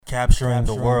Capturing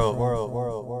the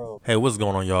world. Hey, what's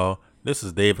going on, y'all? This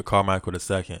is David Carmichael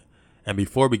II. And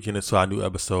before we get into our new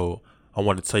episode, I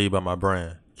want to tell you about my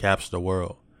brand, Capture the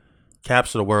World.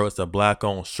 Capture the World is a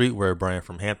black-owned streetwear brand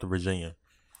from Hampton, Virginia.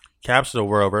 Capture the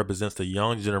World represents the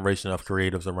young generation of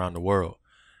creatives around the world.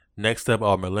 Next up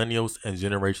are millennials and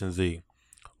Generation Z.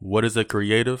 What is a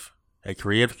creative? A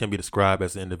creative can be described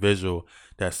as an individual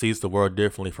that sees the world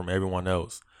differently from everyone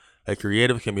else. A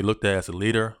creative can be looked at as a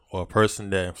leader or a person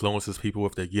that influences people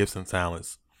with their gifts and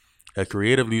talents. A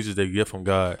creative uses their gift from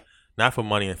God, not for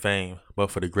money and fame, but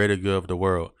for the greater good of the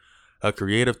world. A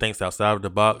creative thinks outside of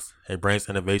the box and brings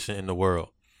innovation in the world.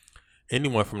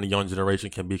 Anyone from the young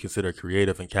generation can be considered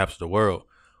creative and capture the world,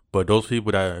 but those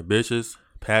people that are ambitious,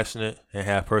 passionate, and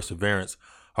have perseverance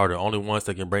are the only ones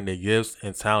that can bring their gifts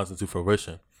and talents into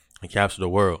fruition and capture the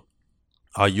world.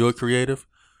 Are you a creative?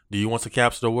 Do you want to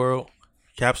capture the world?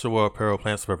 Capture the World Apparel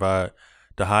plans to provide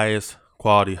the highest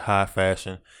quality, high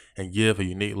fashion, and give a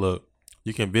unique look.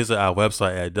 You can visit our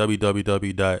website at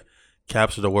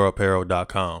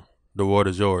www.capturetheworldapparel.com. The world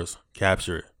is yours.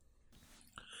 Capture it.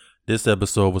 This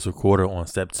episode was recorded on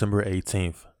September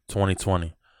 18th,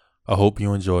 2020. I hope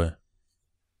you enjoy.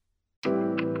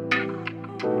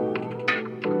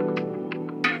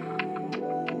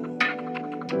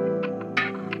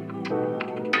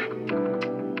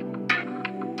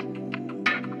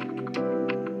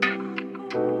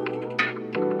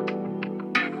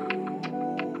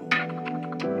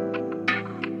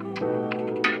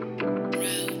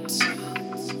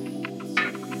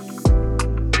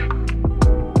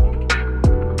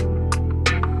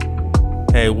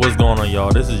 Hey, what's going on,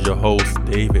 y'all? This is your host,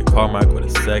 David Carmichael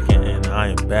II, and I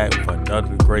am back with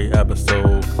another great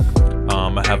episode.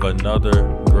 I have another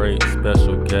great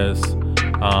special guest.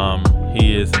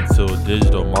 He is into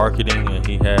digital marketing, and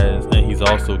he's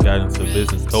also got into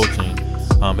business coaching.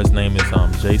 His name is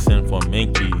Jason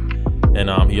Fominke, and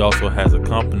he also has a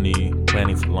company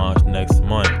planning to launch next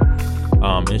month.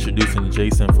 Introducing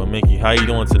Jason Fominke. How you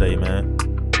doing today, man?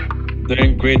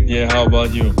 Doing great. Yeah, how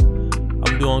about you?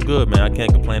 I'm doing good, man. I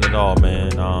can't complain at all, man.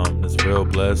 It's real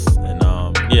blessed, and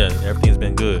yeah, everything's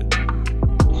been good.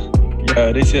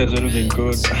 Yeah, this year has really been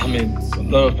good. I mean,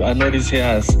 I know this year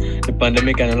has the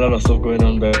pandemic and a lot of stuff going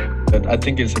on, but I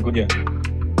think it's a good year.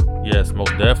 Yes,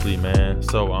 most definitely, man.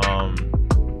 So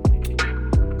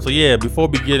yeah, before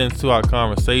we get into our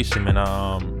conversation, man,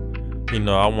 I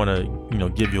want to,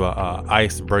 give you a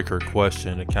icebreaker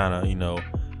question to kind of,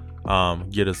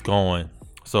 get us going.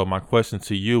 So my question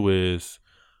to you is,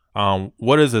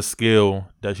 what is a skill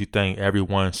that you think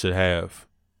everyone should have?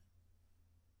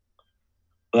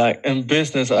 Like in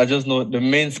business, I just know the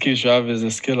main skill you have is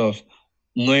the skill of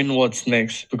knowing what's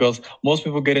next. Because most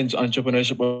people get into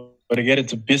entrepreneurship or they get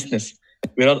into business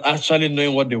without actually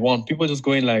knowing what they want. People just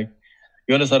going like,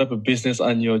 you want to start up a business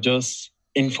and you're just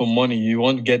in for money. You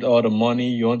want to get all the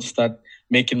money. You want to start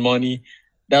making money.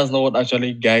 That's not what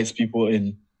actually guides people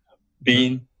in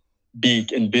being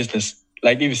big in business.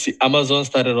 Like if you see, Amazon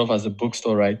started off as a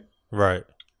bookstore, right? Right.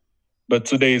 But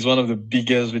today is one of the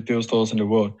biggest retail stores in the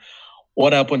world.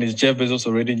 What happened is Jeff Bezos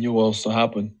already knew what was to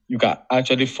happen. You can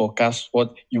actually forecast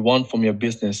what you want from your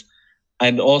business.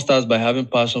 And it all starts by having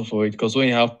passion for it. Because when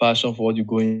you have passion for what you're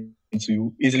going into,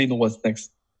 you easily know what's next.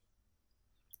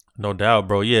 No doubt,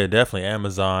 bro. Yeah, definitely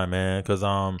Amazon, man. Because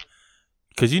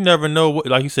you never know what,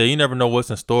 like you said, you never know what's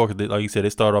in store. Cause like you said, they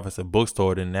started off as a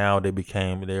bookstore, and now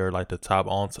they're like the top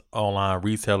online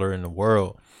retailer in the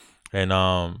world. And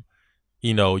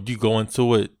you go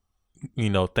into it,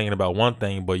 thinking about one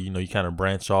thing, but you kind of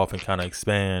branch off and kind of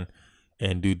expand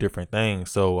and do different things.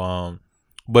 So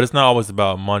but it's not always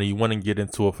about money. You want to get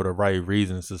into it for the right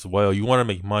reasons as well. You want to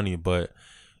make money, but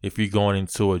if you're going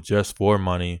into it just for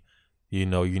money, you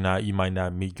might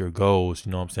not meet your goals.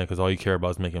 You know what I'm saying? Because all you care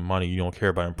about is making money. You don't care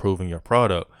about improving your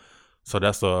product. So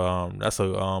that's a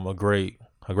great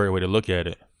way to look at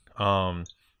it.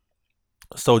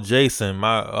 So Jason,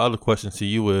 my other question to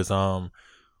you is,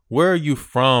 where are you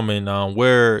from, and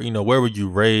where were you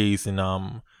raised,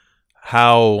 and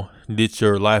how did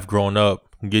your life growing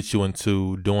up get you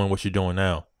into doing what you're doing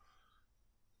now?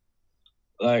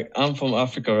 Like I'm from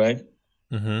Africa, right?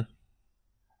 Mm-hmm.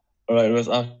 All right, West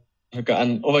Africa.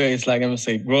 And over here, it's like I'm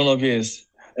saying, growing up here is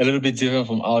a little bit different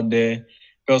from out there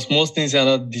because most things are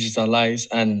not digitalized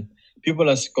and people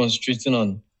are concentrating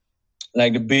on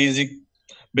like the basic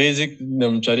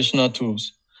traditional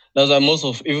tools. That's why most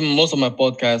of my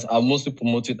podcasts are mostly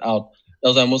promoted out.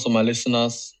 That's why most of my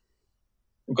listeners,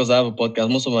 because I have a podcast,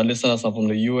 most of my listeners are from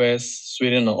the US,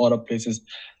 Sweden, and other places.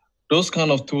 Those kind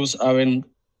of tools aren't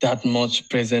that much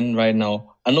present right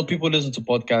now. I know people listen to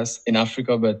podcasts in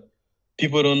Africa, but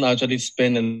people don't actually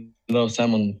spend a lot of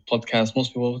time on podcasts.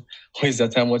 Most people waste their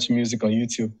time watching music on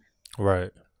YouTube.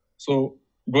 Right. So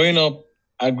growing up,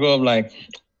 I grew up like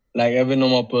every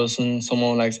normal person.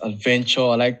 Someone likes adventure.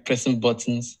 I like pressing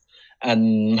buttons,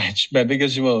 and my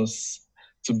biggest dream was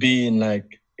to be in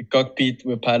like a cockpit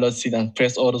with pilot seat and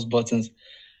press all those buttons.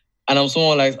 And I'm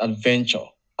someone who likes adventure.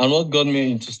 And what got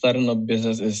me into starting up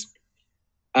business is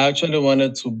I actually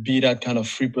wanted to be that kind of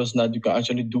free person that you can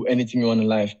actually do anything you want in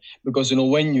life. Because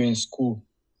when you're in school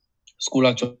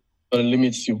actually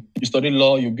limits you. You study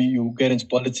law, you get into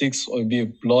politics, or you be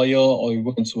a lawyer, or you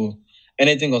go into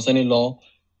anything concerning law.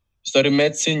 Study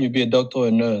medicine, you be a doctor or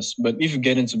a nurse. But if you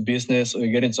get into business or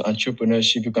you get into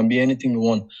entrepreneurship, you can be anything you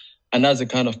want. And that's the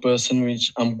kind of person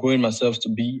which I'm growing myself to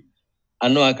be. I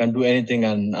know I can do anything,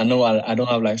 and I know I don't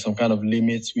have like some kind of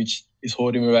limits which is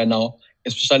holding me right now,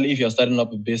 especially if you're starting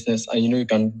up a business and you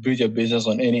can build your business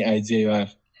on any idea you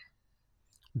have.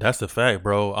 That's a fact,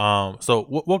 bro. So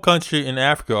what country in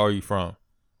Africa are you from?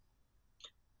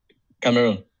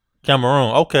 Cameroon.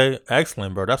 Cameroon. Okay,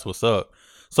 excellent, bro. That's what's up.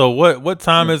 So what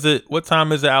time Yeah. is it? What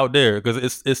time is it out there?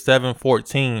 Because it's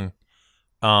 7:14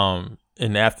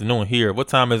 in the afternoon here. What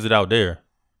time is it out there?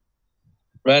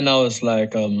 Right now it's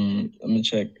like let me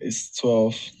check. It's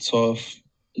 12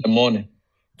 in the morning.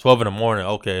 12 in the morning.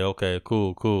 Okay,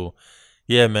 cool.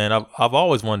 Yeah, man. I've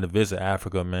always wanted to visit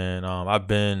Africa, man. I've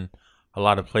been a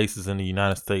lot of places in the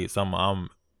United States. I'm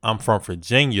from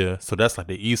Virginia, so that's like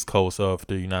the East Coast of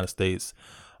the United States.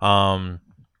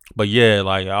 But yeah,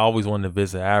 like I always wanted to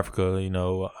visit Africa.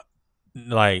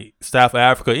 Like South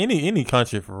Africa, any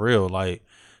country for real. Like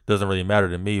doesn't really matter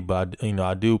to me, but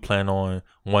I do plan on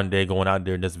one day going out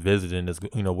there and just visiting this,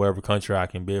 wherever country I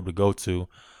can be able to go to.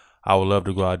 I would love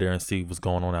to go out there and see what's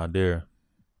going on out there.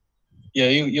 Yeah,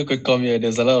 you could come here.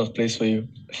 There's a lot of place for you.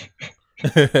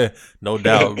 No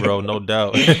doubt, bro. No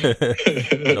doubt.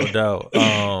 No doubt.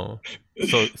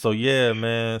 So yeah,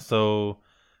 man. So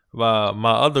my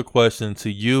other question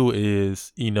to you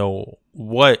is,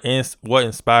 what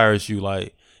inspires you?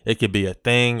 Like it could be a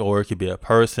thing, or it could be a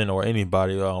person, or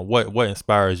anybody. What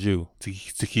inspires you to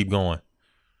keep going?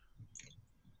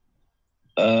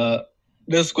 Uh,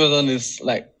 this question is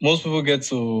like most people get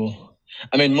to.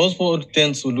 I mean, most people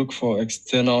tend to look for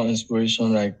external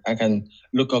inspiration. Like I can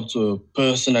look up to a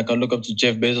person. I can look up to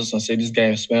Jeff Bezos and say this guy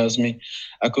inspires me.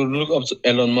 I could look up to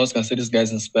Elon Musk and say this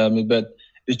guy's inspired me. But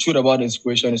the truth about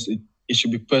inspiration is it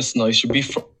should be personal. It should be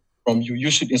from you.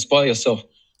 You should inspire yourself.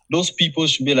 Those people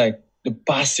should be like the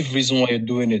passive reason why you're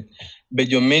doing it. But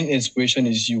your main inspiration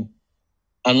is you.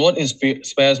 And what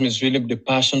inspires me is really the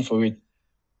passion for it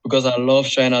because I love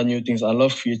trying out new things. I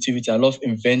love creativity. I love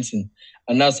inventing.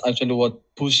 And that's actually what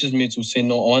pushes me to say,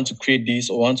 no, I want to create this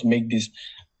or I want to make this.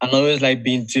 And I always like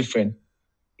being different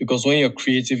because when you're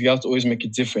creative, you have to always make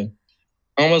it different.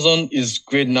 Amazon is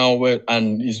great now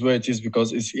and is where it is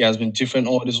because it has been different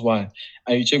all this while.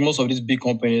 And you check most of these big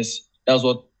companies, that's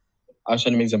what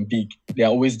actually makes them big. They are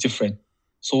always different.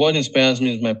 So what inspires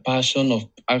me is my passion of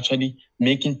actually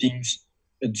making things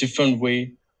a different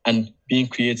way and being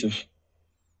creative.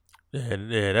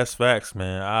 Yeah, that's facts,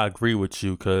 man. I agree with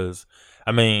you because,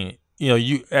 I mean,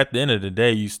 you at the end of the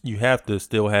day, you have to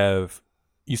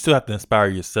you still have to inspire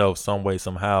yourself some way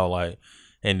somehow, like,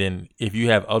 and then if you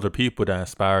have other people that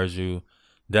inspires you,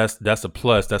 that's a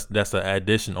plus. That's an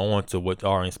addition on to what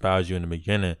already inspires you in the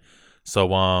beginning. So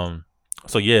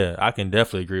so yeah, I can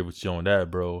definitely agree with you on that,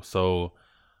 bro.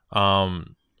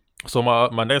 Um, so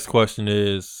my next question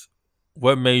is,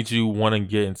 what made you want to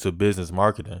get into business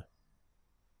marketing?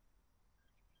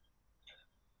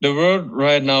 The world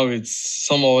right now it's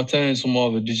somehow turning into more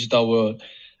of a digital world.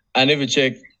 And if you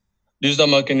check, digital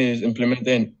marketing is implemented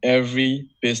in every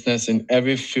business, in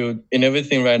every field, in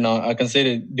everything right now. I can say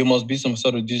that there must be some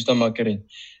sort of digital marketing.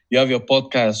 You have your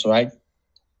podcast, right?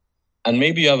 And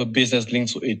maybe you have a business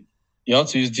linked to it. You have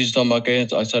to use digital marketing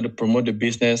to actually promote the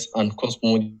business and cross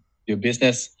promote your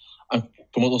business and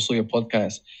promote also your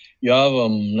podcast. You have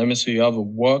let me say you have a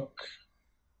workforce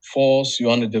you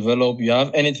want to develop, you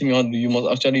have anything you want to do, you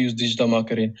must actually use digital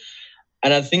marketing.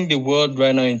 And I think the world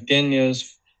right now in 10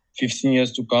 years, 15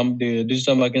 years to come, the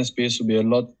digital marketing space will be a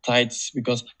lot tight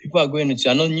because people are going to see,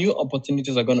 I know new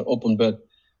opportunities are going to open, but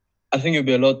I think it'll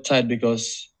be a lot tight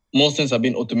because most things are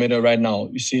being automated right now.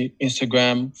 You see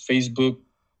Instagram, Facebook,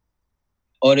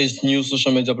 all these new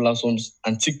social media platforms,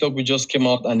 and TikTok we just came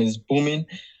out and is booming.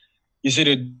 You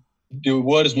see the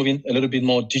world is moving a little bit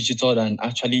more digital than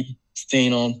actually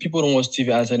staying on. People don't watch TV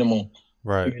ads anymore.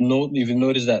 Right. If you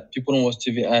notice that people don't watch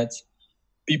TV ads,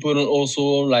 people don't also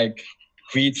like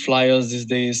read flyers these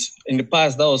days. In the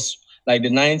past, that was like the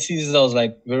 90s, that was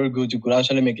like very good. You could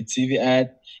actually make a TV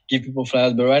ad, give people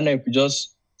flyers. But right now, if you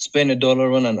just spend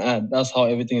 $1, run an ad, that's how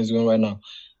everything is going right now.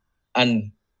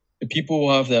 And the people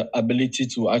who have the ability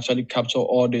to actually capture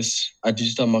all this are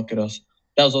digital marketers.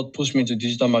 That's what pushed me into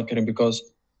digital marketing because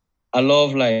I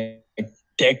love like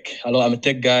tech. I'm a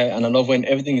tech guy and I love when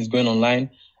everything is going online.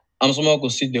 I'm someone who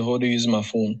could sit the whole day using my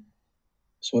phone.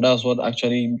 So that's what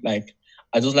actually like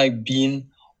I just like being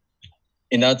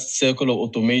in that circle of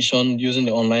automation using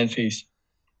the online phase.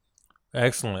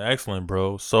 Excellent,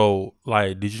 bro. So,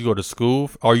 like, did you go to school?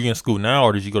 Are you in school now,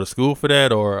 or did you go to school for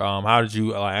that, or how did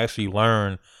you actually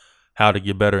learn how to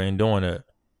get better in doing it?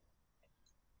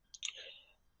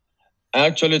 I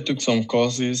actually took some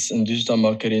courses in digital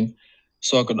marketing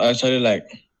so I could actually like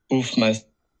proof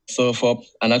myself up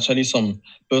and actually some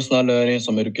personal learning,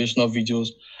 some educational videos.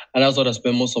 And that's what I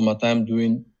spend most of my time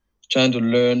doing, trying to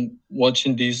learn,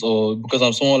 watching this, or because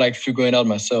I'm someone like figuring out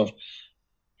myself.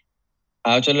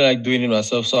 I actually like doing it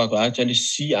myself so I could actually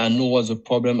see and know what's the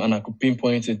problem and I could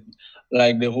pinpoint it.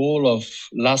 Like the whole of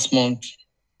last month,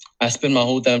 I spent my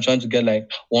whole time trying to get like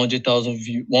 100,000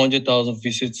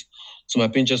 visits to my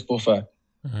Pinterest profile.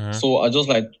 Mm-hmm. So I just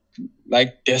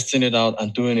like testing it out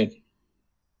and doing it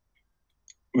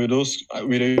with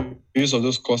the use of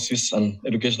those courses and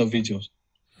educational videos.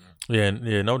 Yeah,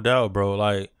 no doubt, bro.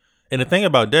 Like, and the thing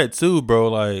about that too, bro,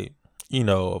 like,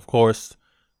 of course,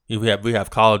 we have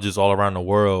colleges all around the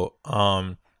world,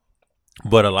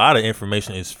 but a lot of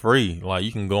information is free. Like,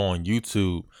 you can go on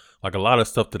YouTube. Like, a lot of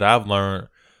stuff that I've learned,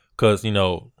 because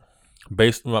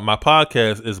based my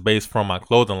podcast is based from my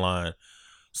clothing line.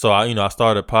 So I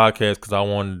started a podcast because I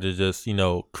wanted to just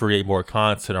create more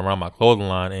content around my clothing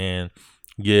line and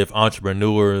give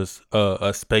entrepreneurs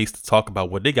a space to talk about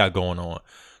what they got going on.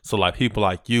 So like people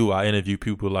like you, I interview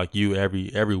people like you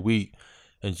every week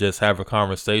and just have a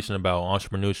conversation about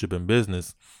entrepreneurship and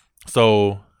business.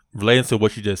 So relating to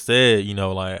what you just said,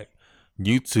 like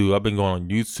YouTube, I've been going on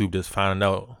YouTube just finding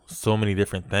out so many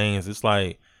different things. It's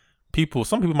like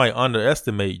some people might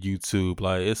underestimate YouTube.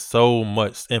 Like, it's so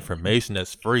much information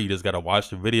that's free. You just gotta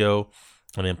watch the video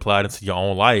and then apply it into your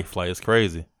own life. Like, it's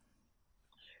crazy.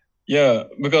 Yeah,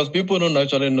 because people don't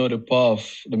actually know the power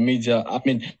of the media. I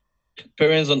mean,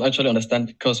 parents don't actually understand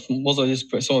because some of these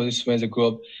friends that grew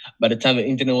up by the time the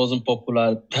internet wasn't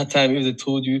popular. That time, if they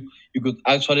told you, you could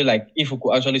actually if we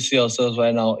could actually see ourselves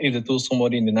right now, if they told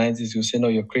somebody in the 90s, you say, no,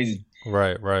 you're crazy.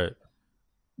 Right.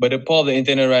 But the power of the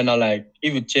internet right now, like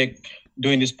if you check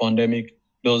during this pandemic,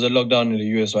 there was a lockdown in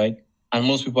the US, right? And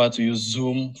most people had to use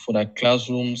Zoom for their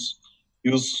classrooms,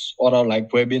 use other like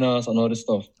webinars and all this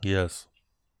stuff. Yes.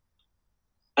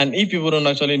 And if people don't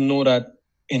actually know that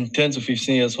in 10 to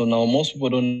 15 years from now, most people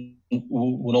don't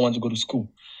want to go to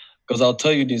school. Because I'll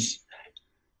tell you this,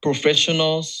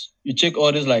 professionals, you check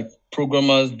all these like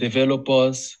programmers,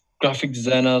 developers, graphic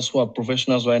designers who are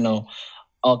professionals right now,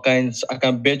 I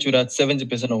can bet you that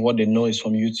 70% of what they know is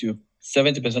from YouTube.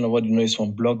 70% of what they know is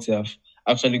from blogs they have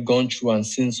actually gone through and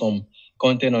seen some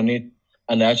content on it,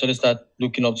 and they actually start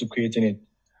looking up to creating it.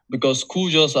 Because school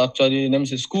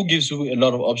school gives you a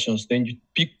lot of options. Then you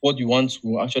pick what you want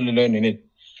to actually learn in it.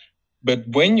 But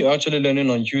when you're actually learning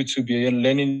on YouTube, you're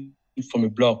learning from a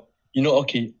blog.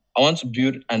 Okay, I want to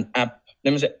build an app.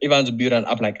 Let me say, if I want to build an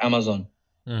app like Amazon,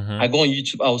 I go on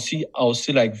YouTube, I'll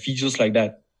see like videos like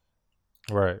that.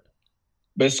 Right.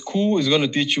 But school is going to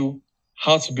teach you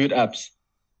how to build apps,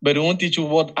 but it won't teach you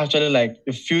what actually like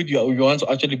the field you want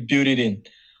to actually build it in.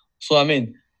 So, I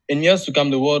mean, in years to come,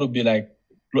 the world will be like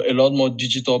a lot more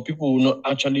digital. People will not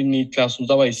actually need classrooms.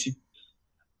 That's why you see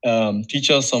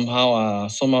teachers somehow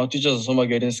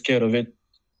getting scared of it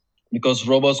because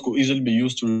robots could easily be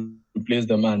used to replace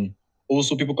them. And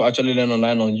also people could actually learn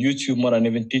online on YouTube more than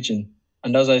even teaching.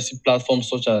 And that's why I see platforms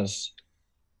such as,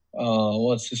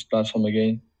 what's this platform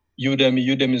again?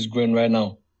 Udemy is growing right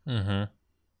now. Mm-hmm.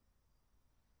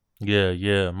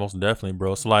 Yeah, most definitely,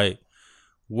 bro. It's like,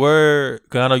 cause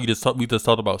I know we just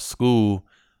talked about school,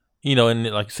 and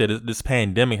like you said, this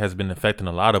pandemic has been affecting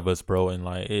a lot of us, bro, and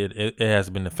like it has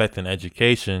been affecting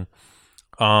education.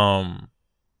 And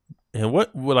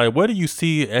where do you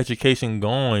see education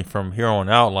going from here on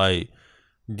out? Like,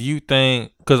 do you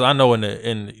think? Because I know in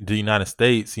the United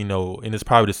States, and it's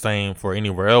probably the same for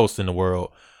anywhere else in the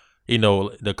world.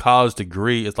 The college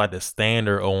degree is like the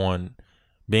standard on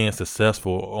being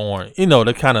successful, on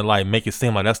to kind of like make it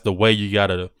seem like that's the way you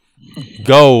gotta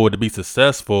go to be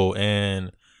successful.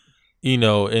 And in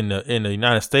the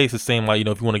United States, it seems like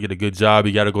if you want to get a good job,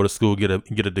 you got to go to school, get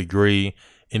a degree,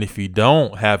 and if you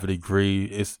don't have a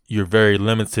degree, you're very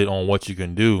limited on what you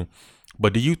can do.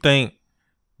 But do you think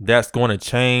that's going to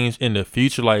change in the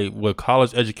future? Like, will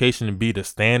college education be the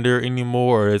standard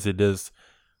anymore, or is it just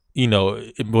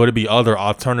would it be other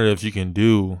alternatives you can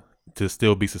do to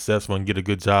still be successful and get a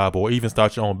good job or even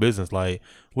start your own business? Like,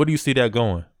 where do you see that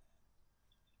going?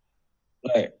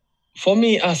 Like for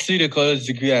me, I see the college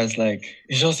degree as like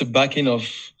it's just a backing of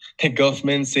the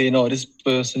government saying, "Oh, this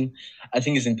person, I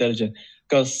think is intelligent."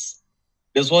 Because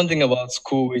there's one thing about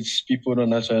school which people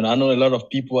don't actually. I know a lot of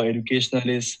people,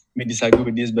 educationalists, may disagree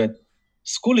with this, but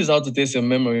school is how to test your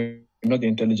memory, not the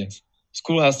intelligence.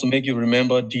 School has to make you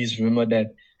remember this, remember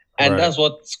that, and Right. that's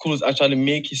what schools actually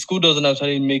make. School doesn't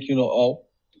actually make you know, oh,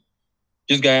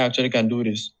 this guy actually can do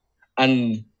this.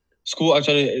 And school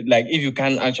actually, like, if you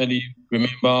can actually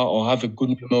remember or have a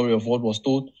good memory of what was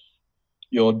taught,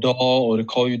 your door or they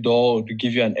call you door or they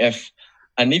give you an F.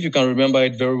 And if you can remember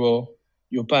it very well,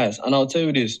 you pass. And I'll tell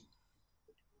you this.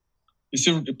 You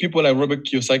see, people like Robert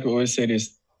Kiyosaki always say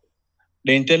this.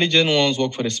 The intelligent ones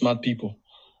work for the smart people.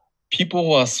 People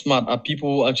who are smart are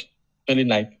people who actually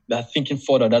like they're thinking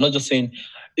further. They're not just saying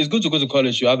it's good to go to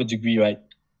college, you have a degree, right?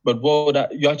 But what would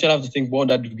that you actually have to think what would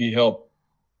that degree help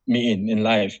me in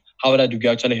life? How would that degree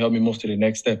actually help me move to the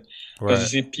next step?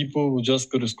 Because you Right. see, people who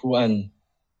just go to school and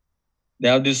they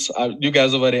have this. You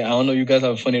guys over there, I don't know. You guys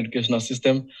have a funny educational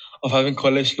system of having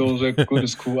college loans where you go to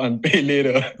school and pay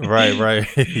later. Right. Right.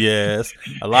 Yes.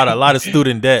 A lot of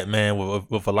student debt, man,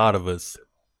 with a lot of us.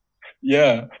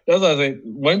 Yeah, that's what I say.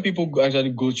 When people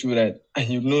actually go through that, and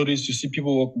you notice, you see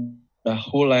people work their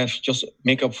whole life just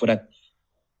make up for that.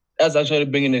 That's actually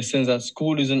bringing a sense that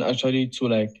school isn't actually to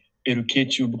like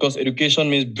educate you because education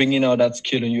means bringing out that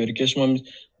skill in you. Education means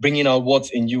bringing out what's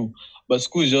in you. But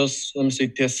school is just let me say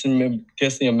testing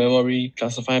your memory,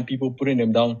 classifying people, putting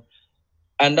them down,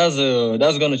 and that's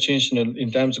gonna change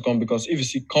in time to come because if you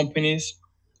see companies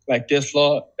like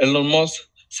Tesla, Elon Musk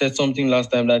said something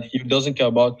last time that he doesn't care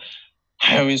about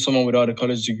hiring someone without a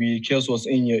college degree. He cares what's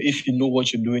in you. If you know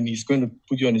what you're doing, he's going to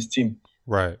put you on his team.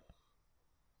 Right.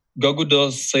 Google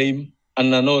does same,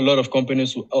 and I know a lot of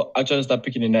companies will actually start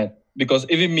picking in that because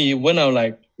even me, when I'm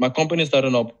like my company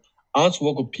starting up, I want to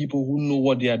work with people who know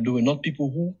what they are doing, not people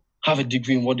who have a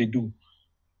degree in what they do.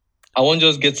 I won't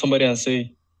just get somebody and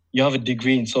say you have a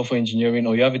degree in software engineering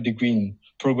or you have a degree in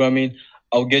programming.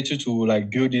 I'll get you to like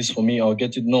build this for me. I'll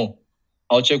get it. No,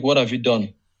 I'll check what have you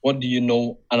done, what do you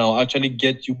know, and I'll actually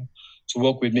get you to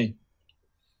work with me.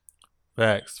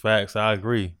 Facts. Facts. I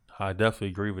agree. I definitely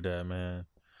agree with that, man.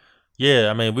 Yeah,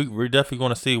 I mean, we're definitely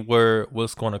going to see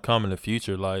what's going to come in the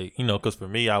future. Like, because for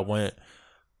me, I went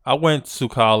to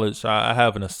college. I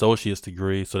have an associate's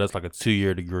degree, so that's like a 2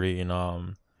 year degree in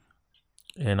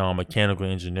mechanical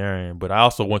engineering. But I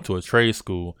also went to a trade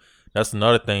school. That's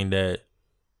another thing that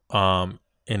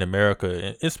in America,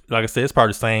 and it's like I said, it's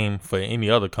probably the same for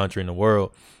any other country in the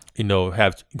world.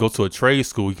 Have go to a trade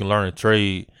school, you can learn a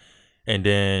trade, and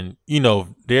then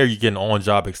there you're getting on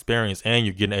job experience and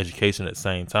you're getting education at the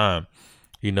same time.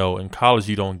 In college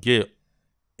you don't get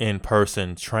in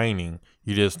person training.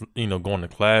 You just going to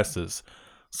classes.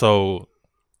 So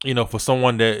for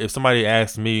someone that if somebody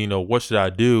asks me, what should I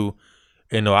do,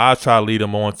 I'll try to lead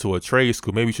them on to a trade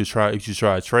school. Maybe you should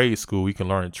try a trade school. You can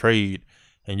learn a trade,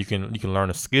 and you can learn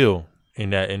a skill.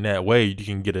 In that way, you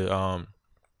can get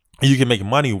you can make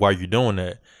money while you're doing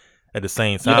that at the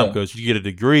same time. Yeah, Because you get a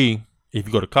degree. If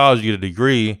you go to college, you get a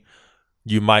degree.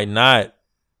 You might not.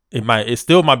 It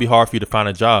still might be hard for you to find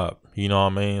a job. You know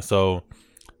what I mean? So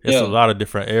it's a yeah, lot of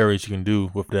different areas you can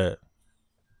do with that.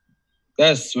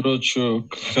 that's real true.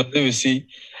 Because if you see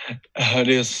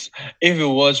this, if you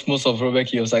watch most of Robert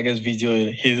Kiyosaki's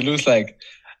video, he looks like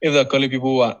if they're calling people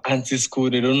who are anti-school,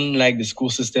 they don't like the school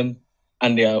system,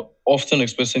 and they are often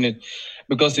expressing it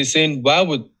because they're saying, why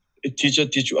would a teacher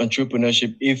teach you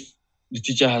entrepreneurship if the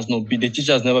teacher has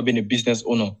never been a business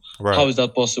owner? How Right. is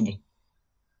that possible?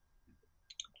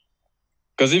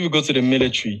 Because if you go to the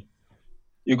military,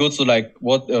 you go to like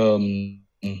what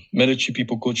military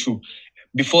people go through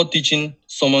before teaching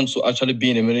someone to actually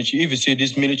be in the military. If you say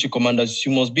these military commanders,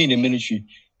 you must be in the military.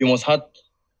 You must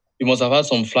have had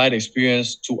some flight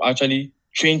experience to actually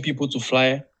train people to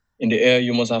fly in the air.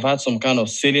 You must have had some kind of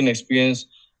sailing experience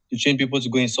to train people to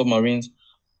go in submarines.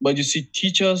 But you see,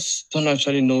 teachers don't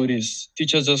actually know this.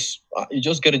 Teachers you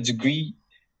just get a degree,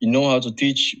 you know how to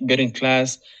teach, get in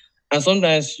class, and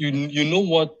sometimes you know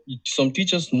what some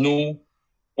teachers know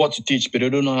what to teach, but they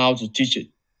don't know how to teach it.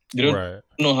 They don't Right.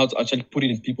 know how to actually put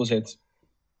it in people's heads.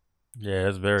 Yeah,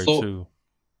 that's very So true.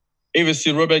 if you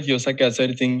see Robert Kiyosaki has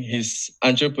anything, his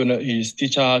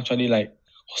teacher actually like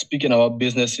speaking about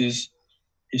businesses,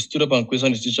 he stood up and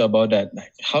questioned his teacher about that.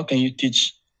 Like, how can you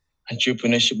teach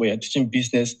entrepreneurship but you're teaching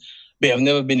business, but you have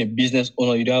never been a business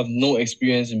owner, you don't have no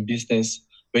experience in business,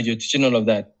 but you're teaching all of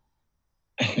that.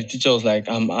 And the teacher was like,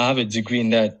 I have a degree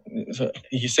in that. So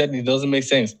he said it doesn't make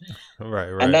sense. Right,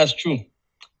 And right. that's true.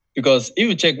 Because if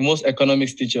you check most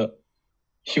economics teacher,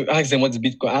 you ask them what's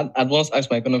Bitcoin. I once asked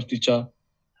my economics teacher,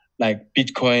 like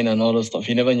Bitcoin and all those stuff.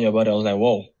 He never knew about it. I was like,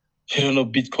 whoa, you don't know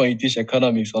Bitcoin, you teach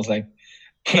economics. I was like,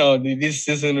 no, this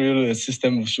isn't really a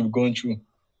system we should be going through.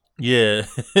 Yeah,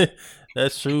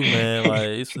 that's true, man. Like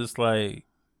it's just like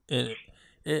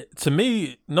it to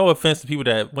me. No offense to people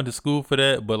that went to school for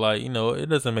that, but like it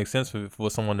doesn't make sense for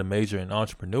someone to major in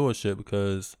entrepreneurship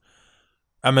because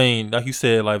I mean, like you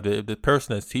said, like the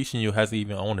person that's teaching you hasn't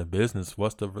even owned a business.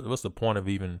 What's the point of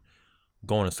even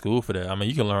going to school for that? I mean,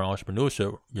 you can learn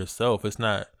entrepreneurship yourself. It's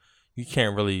not you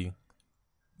can't really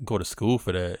go to school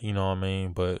for that. You know what I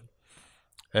mean? But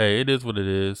hey, it is what it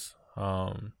is.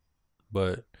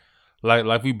 But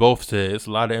like we both said, it's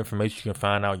a lot of information you can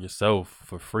find out yourself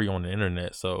for free on the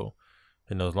internet. So,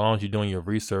 as long as you're doing your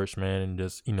research, man, and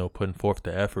just, putting forth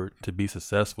the effort to be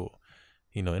successful,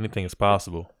 anything is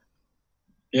possible.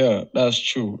 Yeah, that's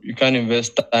true. You can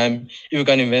invest time. If you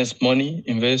can invest money,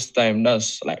 invest time.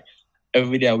 That's like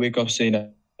every day I wake up saying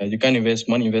that you can invest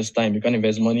money, invest time. You can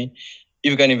invest money.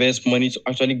 If you can invest money to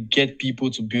actually get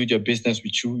people to build your business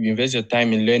with you, you invest your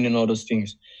time in learning all those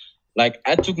things. Like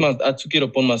I took it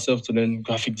upon myself to learn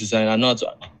graphic design. I know how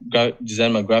to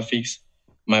design my graphics,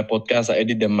 my podcast. I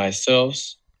edit them myself.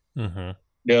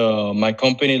 Mm-hmm. My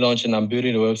company launched and I'm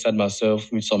building the website myself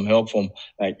with some help from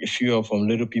like a few help from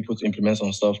little people to implement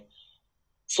some stuff.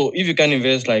 So if you can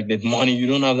invest like that money, you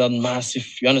don't have that massive.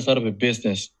 You want to start up a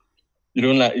business. You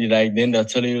don't like then they're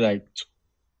telling you like to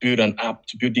build an app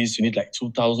to build this. You need like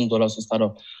 $2,000 to start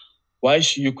up.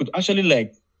 You could actually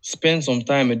like spend some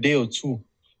time, a day or two,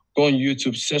 go on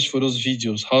YouTube, search for those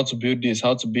videos, how to build this,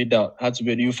 how to build that, how to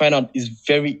build it. You find out it's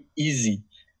very easy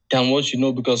than what you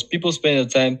know because people spend their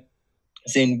time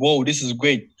saying, "Whoa, this is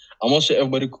great." I'm not sure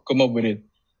everybody could come up with it.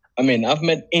 I mean, I've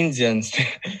met Indians.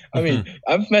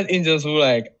 I've met Indians who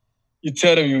like you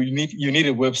tell them you need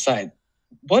a website.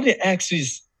 What they ask you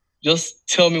is just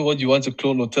tell me what you want to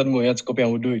clone or tell me what you want to copy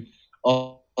and we'll do it.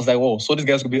 I was like, whoa, so these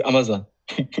guys could be Amazon.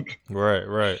 Right,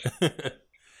 right.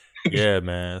 Yeah,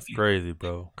 man, it's crazy,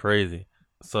 bro. Crazy.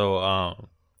 So,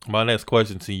 my next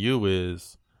question to you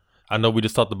is, I know we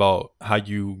just talked about how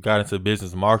you got into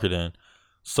business marketing.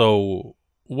 So,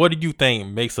 what do you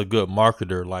think makes a good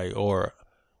marketer? Like, or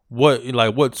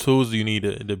what tools do you need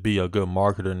to be a good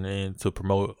marketer and to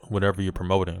promote whatever you're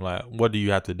promoting? Like, what do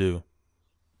you have to do?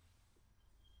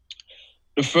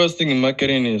 The first thing in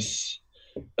marketing is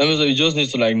let me say you just need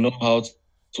to like know how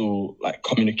to like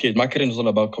communicate. Marketing is all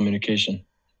about communication.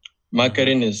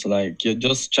 Marketing is like you're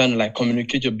just trying to like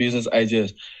communicate your business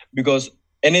ideas. Because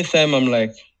anytime I'm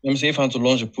like, let me say if I want to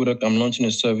launch a product, I'm launching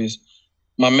a service,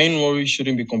 my main worry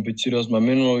shouldn't be competitors. My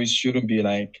main worry shouldn't be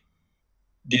like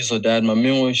this or that. My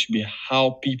main worry should be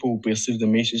how people perceive the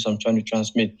message I'm trying to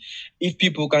transmit. If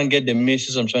people can't get the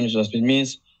message I'm trying to transmit,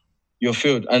 means you're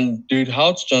failed. And dude,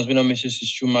 how to transmit a message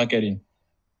is through marketing.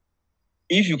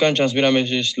 If you can transmit a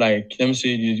message, like let me say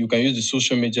you can use the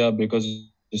social media because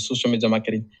the social media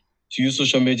marketing to use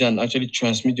social media and actually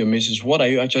transmit your message. What are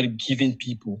you actually giving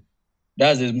people?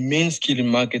 That's the main skill in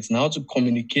marketing. How to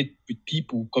communicate with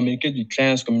people, communicate with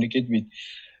clients, communicate with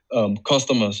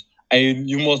customers.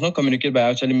 You must not communicate by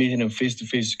actually meeting them face to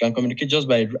face. You can communicate just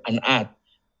by an ad.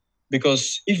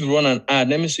 Because if you run an ad,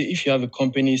 let me say if you have a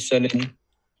company selling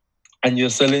and you're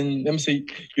selling, let me say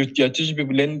you're teaching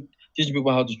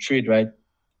people how to trade, right?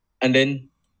 And then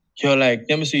you're like,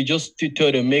 let me say, you just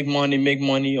tell them make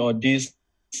money, or this,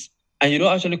 and you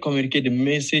don't actually communicate the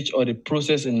message or the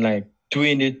process in like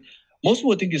doing it. Most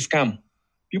people think it's scam.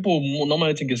 People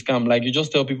normally think it's scam. Like you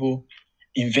just tell people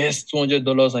invest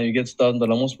 $200 and you get $2,000.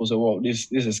 Most people say, "Wow,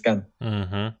 this is scam."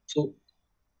 Mm-hmm. So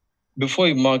before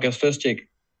you market, first check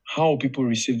how people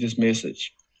receive this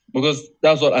message. Because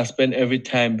that's what I spend every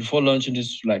time before launching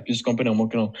this company I'm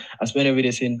working on. I spend every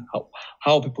day saying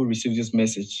how people receive this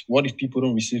message. What if people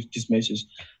don't receive this message?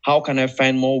 How can I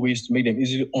find more ways to make them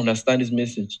easily understand this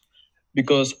message?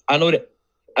 Because I know the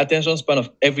attention span of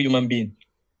every human being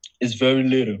is very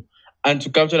little. And to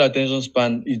capture the attention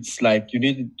span, it's like you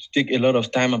need to take a lot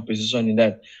of time and precision in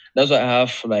that. That's why I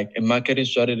have like a marketing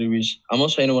strategy, which I'm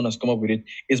not sure anyone has come up with it.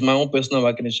 It's my own personal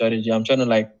marketing strategy. I'm trying to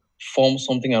like form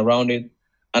something around it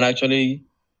and actually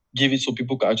give it so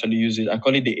people can actually use it. I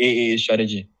call it the AAA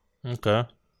strategy. Okay.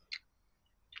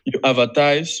 You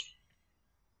advertise.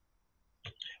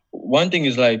 One thing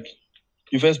is like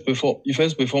you first perform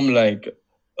like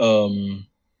how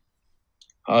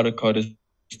to call this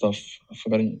stuff. I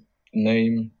forgot the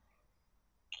name.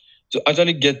 To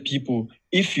actually get people,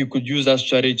 if you could use that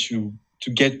strategy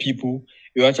to get people,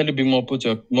 you actually be more put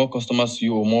your more customers to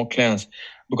you or more clients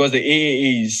because the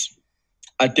AAA is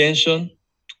attention,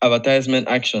 advertisement,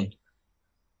 action.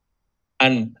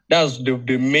 And that's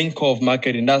the main core of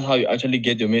marketing. That's how you actually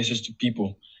get your message to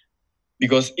people.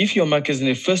 Because if you're marketing,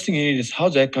 the first thing you need is how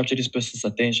do I capture this person's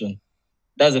attention?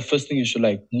 That's the first thing you should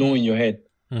like know in your head.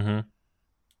 Mm-hmm.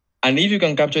 And if you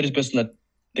can capture this person's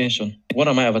attention, what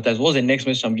am I advertising? What's the next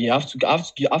message I'm giving? I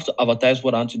have to advertise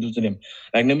what I want to do to them.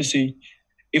 Like let me see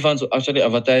if I want to actually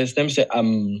advertise. Let me say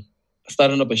I'm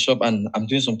starting up a shop and I'm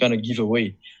doing some kind of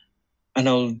giveaway, and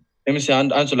let me say I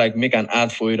want to like make an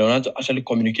ad for it. I want to actually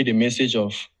communicate the message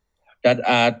of that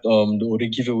ad or the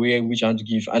giveaway which I want to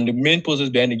give. And the main process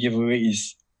behind the giveaway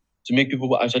is to make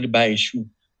people actually buy a shoe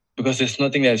because there's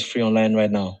nothing that is free online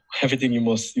right now. Everything you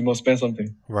must spend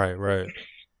something. Right.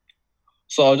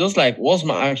 So I was just like, what's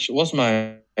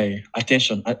my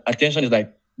attention? Attention is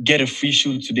like get a free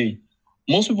shoe today.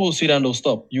 Most people will sit down, they'll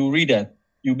stop. You read that,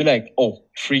 you'll be like, oh,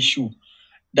 free shoe.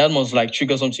 That must like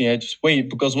trigger something else.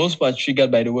 Because most people are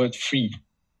triggered by the word free.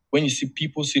 When you see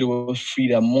people see the word free,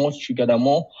 they're more triggered, they're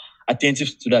more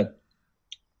attentive to that.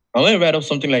 And when you write up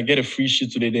something like get a free shoe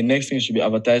today, the next thing should be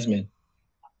advertisement.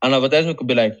 And advertisement could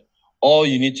be like all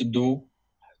you need to do.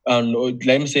 And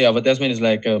let me say advertisement is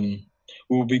like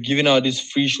we'll be giving out this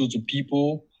free shoe to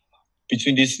people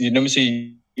between this. Let me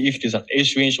say if there's an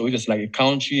age range or if it's like a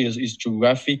country, it's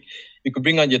geographic. You could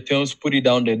bring out your terms, put it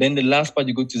down there. Then the last part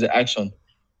you go to the action.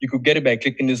 You could get it by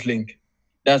clicking this link.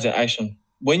 That's the action.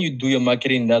 When you do your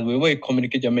marketing in that way, when you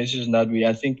communicate your message in that way,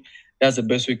 I think that's the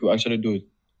best way to actually do it.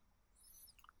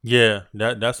 Yeah,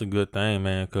 that's a good thing,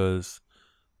 man. Because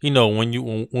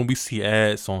when we see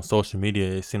ads on social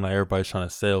media, it seems like everybody's trying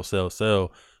to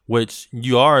sell, which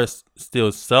you are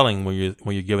still selling when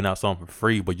you're giving out something for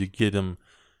free, but you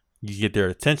get their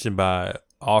attention by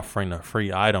offering a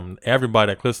free item.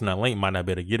 Everybody that clicks on that link might not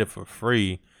be able to get it for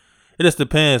free. It just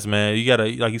depends, man. You gotta,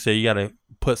 like you said, you gotta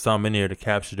put something in there to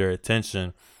capture their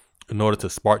attention in order to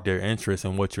spark their interest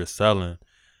in what you're selling.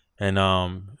 And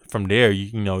from there,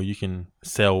 you can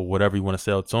sell whatever you want to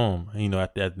sell to them.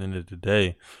 At the end of the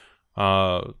day.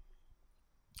 And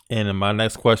then my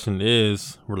next question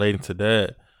is relating to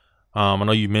that. I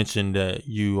know you mentioned that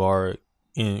you're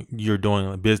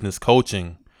doing business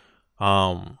coaching.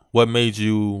 What made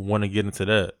you want to get into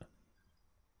that?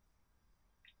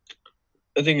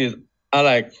 The thing is,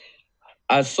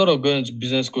 I sort of go into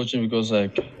business coaching because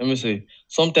like let me say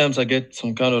sometimes I get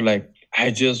some kind of like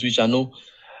ideas which I know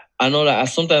like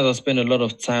sometimes I spend a lot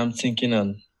of time thinking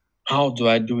and how do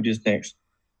I do this next?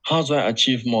 How do I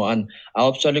achieve more? And I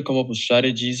actually come up with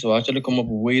strategies or actually come up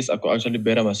with ways I could actually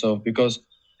better myself because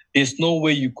there's no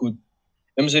way you could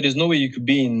let me say there's no way you could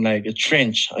be in like a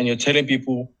trench and you're telling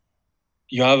people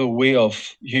you have a way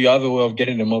of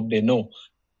getting them up there. No.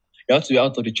 You have to be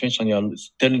out of the trench and you're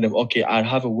telling them, okay, I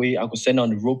have a way I could send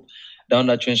down the rope down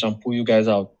that trench and pull you guys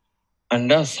out.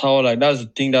 And that's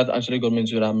the thing that actually got me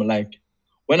into it. I'm like,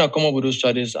 when I come up with those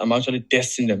strategies, I'm actually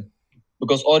testing them.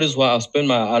 Because all this while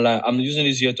I'm using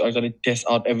this year to actually test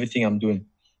out everything I'm doing.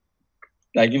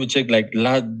 Like if you check like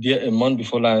last year, a month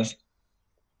before last,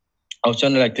 I was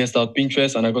trying to like test out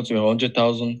Pinterest and I got to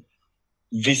 100,000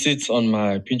 visits on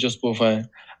my Pinterest profile.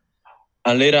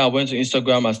 And later I went to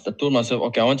Instagram. I told myself,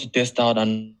 okay, I want to test out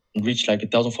and reach like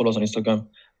 1,000 followers on Instagram.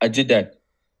 I did that.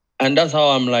 And that's how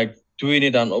I'm like doing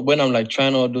it. And when I'm like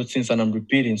trying all those things and I'm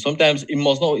repeating, sometimes it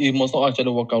must not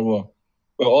actually work out well.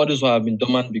 But all this while I've been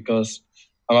dormant because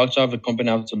I actually have a company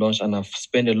I have to launch and I've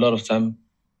spent a lot of time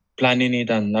planning it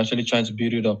and actually trying to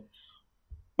build it up.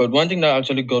 But one thing that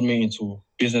actually got me into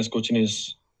business coaching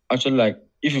is actually like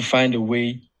if you find a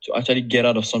way to actually get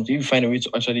out of something, if you find a way to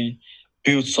actually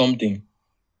build something,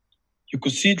 you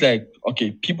could see it like,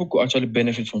 okay, people could actually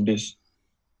benefit from this.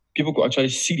 People could actually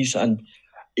see this and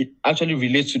it actually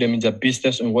relates to them in their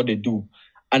business and what they do.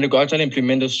 And they could actually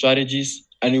implement those strategies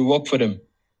and it work for them.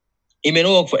 It may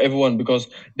not work for everyone because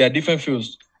there are different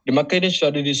fields. The marketing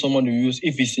strategy someone will use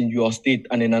if it's in your state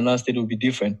and in another state will be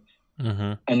different.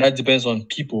 Mm-hmm. And that depends on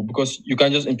people because you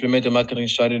can't just implement a marketing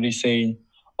strategy saying,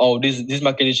 oh, this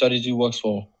marketing strategy works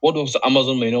for what works for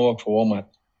Amazon may not work for Walmart.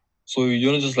 So you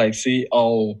don't just like say,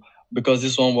 oh, because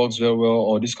this one works very well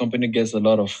or this company gets a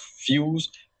lot of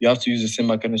views, you have to use the same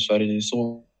marketing strategy.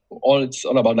 So it's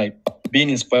all about like being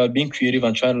inspired, being creative,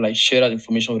 and trying to like share that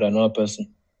information with another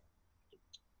person.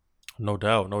 No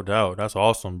doubt, no doubt. That's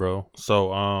awesome, bro.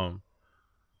 So,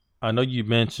 I know you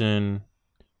mentioned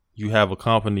you have a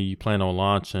company you plan on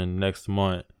launching next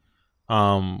month.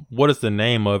 What is the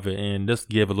name of it? And just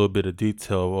give a little bit of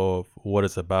detail of what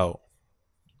it's about.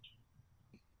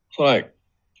 So like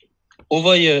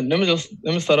over here, let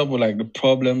me start up with like the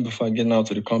problem before I get out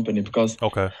to the company because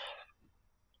Okay.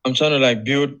 I'm trying to like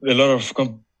build a lot of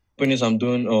companies I'm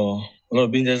doing or a lot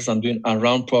of businesses I'm doing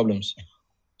around problems.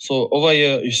 So over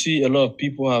here, you see a lot of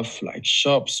people have like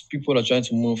shops. People are trying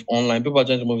to move online. People are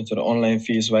trying to move into the online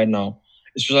phase right now.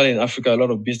 Especially in Africa, a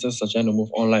lot of businesses are trying to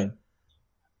move online.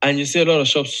 And you see a lot of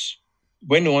shops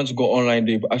when they want to go online,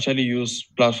 they actually use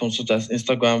platforms such as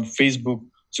Instagram, Facebook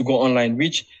to go online,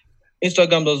 which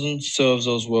Instagram doesn't serve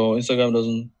us well. Instagram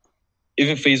doesn't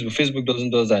even Facebook doesn't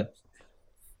do that.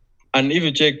 And if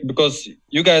you check, because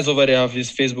you guys over there have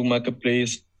this Facebook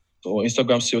Marketplace or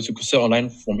Instagram sales, you could sell online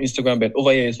from Instagram, but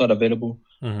over here it's not available.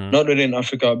 Mm-hmm. Not really in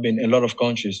Africa, but in a lot of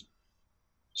countries.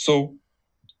 So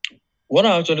what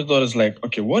I actually thought is like,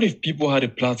 okay, what if people had a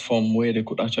platform where they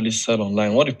could actually sell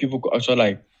online? What if people could actually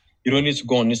like, you don't need to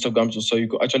go on Instagram to sell, you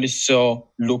could actually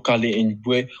sell locally in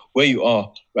where you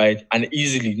are, right? And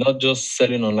easily, not just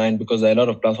selling online because there are a lot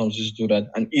of platforms just do that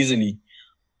and easily.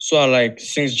 So I like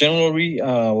since January,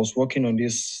 I was working on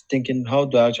this, thinking how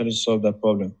do I actually solve that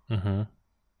problem. Mm-hmm.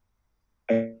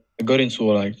 I got into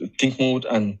like the think mode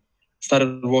and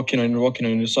started working on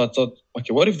it. So I thought,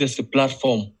 okay, what if there's a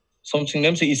platform, something?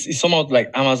 Let me say it's somehow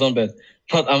like Amazon, but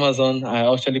not Amazon.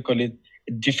 I actually call it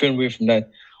a different way from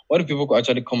that. What if people could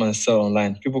actually come and sell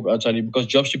online? People could actually because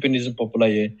job shipping isn't popular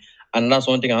here, and that's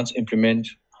one thing I want to implement.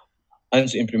 I want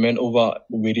to implement over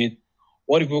with it.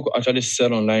 What if people could actually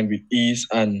sell online with ease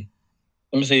and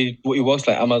let me say it works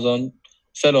like Amazon,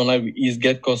 sell online with ease,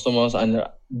 get customers and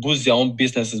boost their own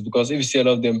businesses because if you see a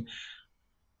lot of them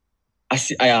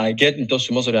I get in touch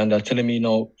with most of them and they're telling me,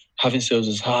 having sales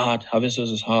is hard,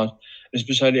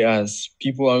 especially as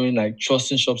people are in like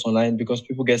trusting shops online because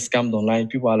people get scammed online.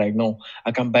 People are like, no,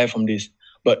 I can't buy from this.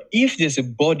 But if there's a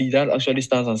body that actually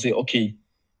stands and say, okay,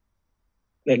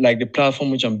 like the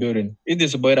platform which I'm building, if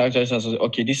there's a body that actually stands and say,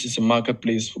 okay, this is a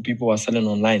marketplace for people who are selling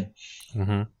online,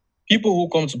 Mm-hmm. people who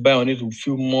come to buy on it will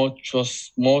feel more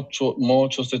trusted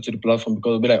to the platform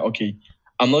because they'll be like, okay,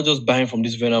 I'm not just buying from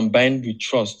this vendor, I'm buying with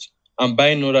trust. I'm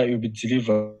buying know that it will be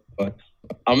delivered.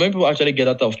 And when people actually get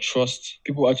out of trust,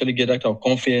 people actually get out of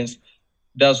confidence,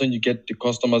 that's when you get the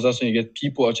customers, that's when you get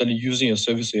people actually using your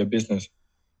service or your business.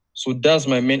 So that's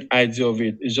my main idea of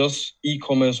it. It's just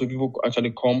e-commerce where people could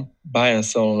actually come, buy and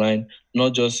sell online,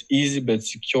 not just easy but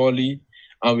securely.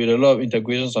 And with a lot of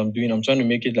integrations I'm doing, I'm trying to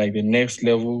make it like the next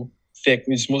level tech.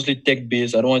 It's mostly tech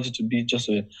based. I don't want it to be just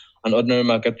an ordinary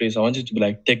marketplace. I want it to be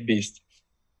like tech based.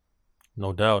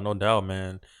 No doubt,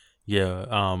 man.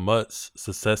 Yeah. Much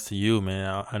success to you,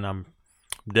 man. And I'm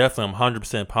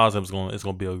 100% positive it's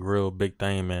gonna be a real big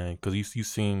thing, man. Because you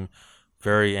seem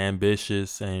very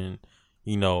ambitious, and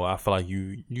I feel like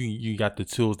you got the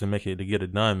tools to get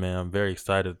it done, man. I'm very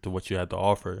excited to what you have to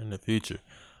offer in the future.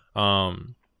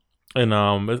 Um, and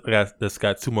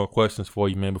got two more questions for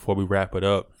you, man, before we wrap it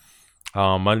up.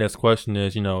 My next question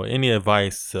is, any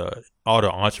advice to all the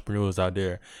entrepreneurs out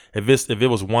there? If it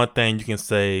was one thing you can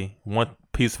say, one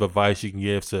piece of advice you can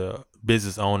give to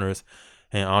business owners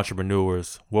and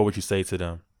entrepreneurs, what would you say to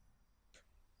them?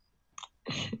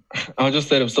 I'll just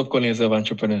tell them stop calling yourself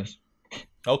entrepreneurs.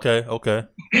 Okay, okay.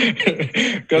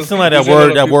 It Because seems like you see a lot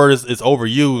of that people, word is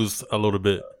overused a little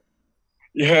bit.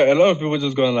 yeah, a lot of people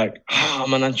just going like,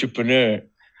 I'm an entrepreneur.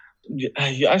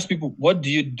 You ask people, what do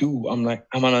you do? I'm like,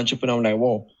 I'm an entrepreneur. I'm like,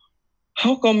 whoa,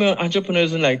 how come entrepreneur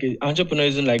isn't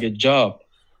like a job?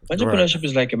 Right. Entrepreneurship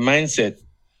is like a mindset.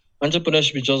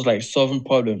 Entrepreneurship is just like solving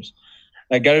problems.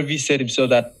 Like Gary Vee said himself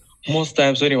that most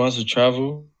times when he wants to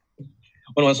travel,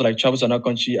 when he wants to like travel to another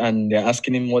country and they're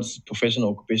asking him what's his profession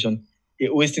or occupation, he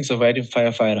always thinks of writing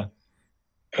firefighter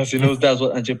because he knows that's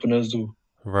what entrepreneurs do.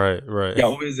 Right, right. They're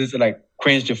always there to like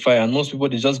quench the fire. And most people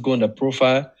they just go on the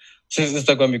profile. Since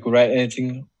Instagram you could write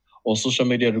anything or social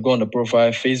media, they go on the profile,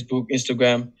 Facebook,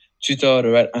 Instagram, Twitter, they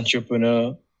write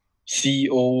entrepreneur,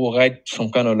 CEO, write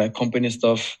some kind of like company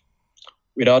stuff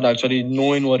without actually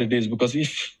knowing what it is. Because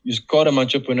if you call them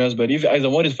entrepreneurs, but if you ask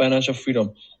them what is financial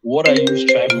freedom, what are you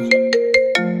striving for?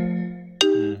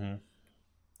 Hmm.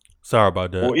 Sorry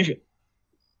about that. Or if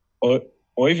or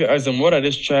or if you ask them what are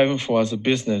they striving for as a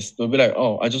business, they'll be like,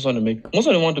 oh, I just want to make most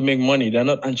of them want to make money. They're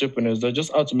not entrepreneurs, they're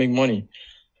just out to make money.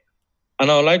 And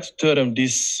I would like to tell them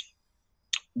this: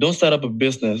 don't start up a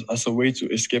business as a way to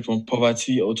escape from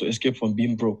poverty or to escape from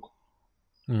being broke.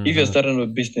 If you're Hmm. starting a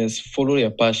business, follow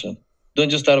your passion. Don't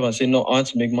just start up and say, no, I want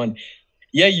to make money.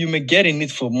 Yeah, you may get in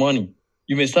it for money.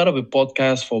 You may start up a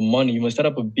podcast for money. You may start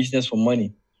up a business for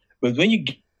money. But when you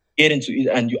get into it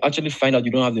and you actually find out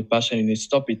you don't have the passion in it,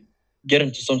 stop it. Get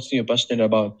into something you're passionate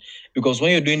about. Because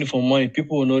when you're doing it for money,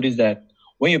 people will notice that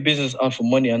when your business is out for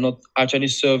money and not actually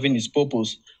serving its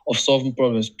purpose of solving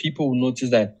problems, people will notice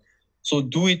that. So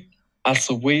do it as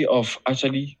a way of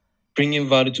actually bringing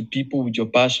value to people with your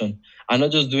passion, and not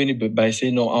just doing it by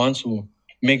saying, no, I want to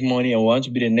make money, I want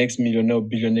to be the next millionaire or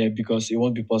billionaire, because it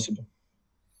won't be possible.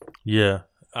 Yeah,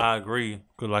 I agree.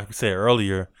 'Cause like we said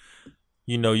earlier,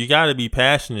 you got to be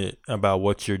passionate about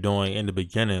what you're doing in the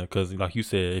beginning. Because like you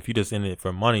said, if you just in it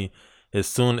for money, as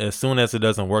soon as it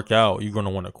doesn't work out, you're going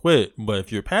to want to quit. But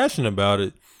if you're passionate about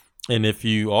it, and if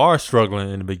you are struggling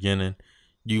in the beginning,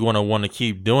 you're going to want to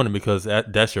keep doing it because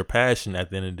that's your passion at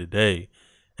the end of the day.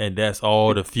 And that's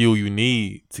all the fuel you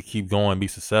need to keep going and be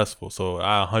successful. So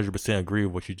I 100% agree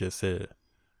with what you just said.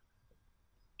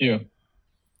 Yeah.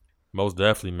 Most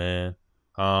definitely, man.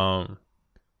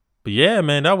 But yeah,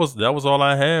 man, that was all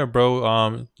I had,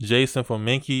 bro. Jason from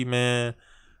Minky, man,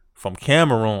 from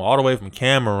Cameroon, all the way from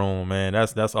Cameroon, man.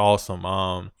 That's awesome.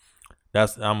 I'm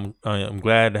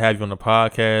glad to have you on the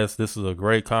podcast. This is a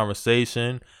great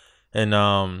conversation,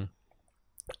 and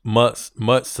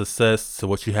much success to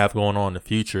what you have going on in the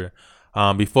future.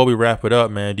 Before we wrap it up,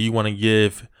 man, do you want to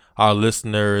give our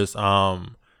listeners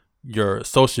your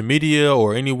social media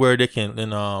or anywhere they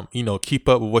can keep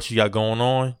up with what you got going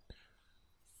on?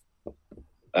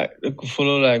 I could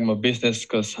follow like my business,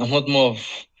 because I'm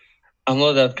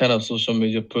not that kind of social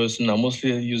media person. I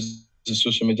mostly use the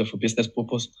social media for business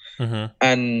purpose. Mm-hmm.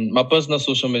 And my personal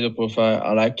social media profile,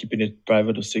 I like keeping it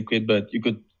private or secret, but you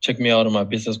could check me out on my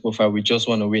business profile. We Just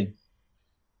Want to Win.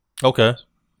 Okay.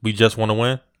 We Just Want to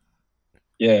Win?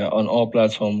 Yeah, on all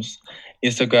platforms.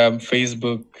 Instagram,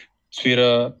 Facebook,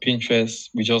 Twitter, Pinterest.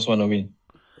 We Just Want to Win.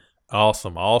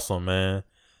 Awesome, man.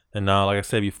 And like I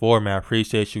said before, man, I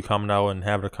appreciate you coming out and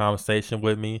having a conversation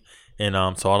with me. And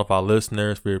to all of our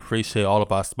listeners, we appreciate all of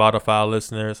our Spotify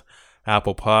listeners,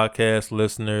 Apple Podcast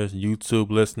listeners, YouTube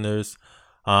listeners.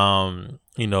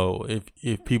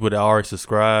 If people that already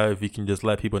subscribe, if you can just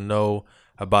let people know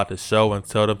about the show and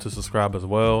tell them to subscribe as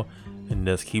well, and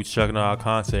just keep checking out our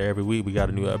content every week. We got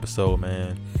a new episode,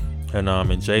 man.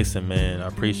 And Jason, man, I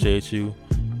appreciate you.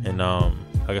 And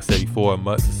like I said before,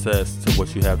 much success to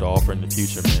what you have to offer in the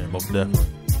future, man. Most definitely.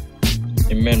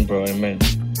 Amen, bro. Amen.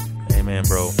 Amen,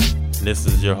 bro. And this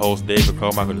is your host, David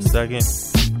Carmichael II.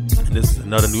 And this is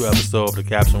another new episode of the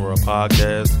Caption World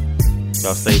Podcast.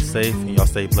 Y'all stay safe and y'all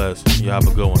stay blessed. Y'all have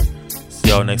a good one. See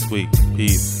y'all next week.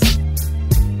 Peace.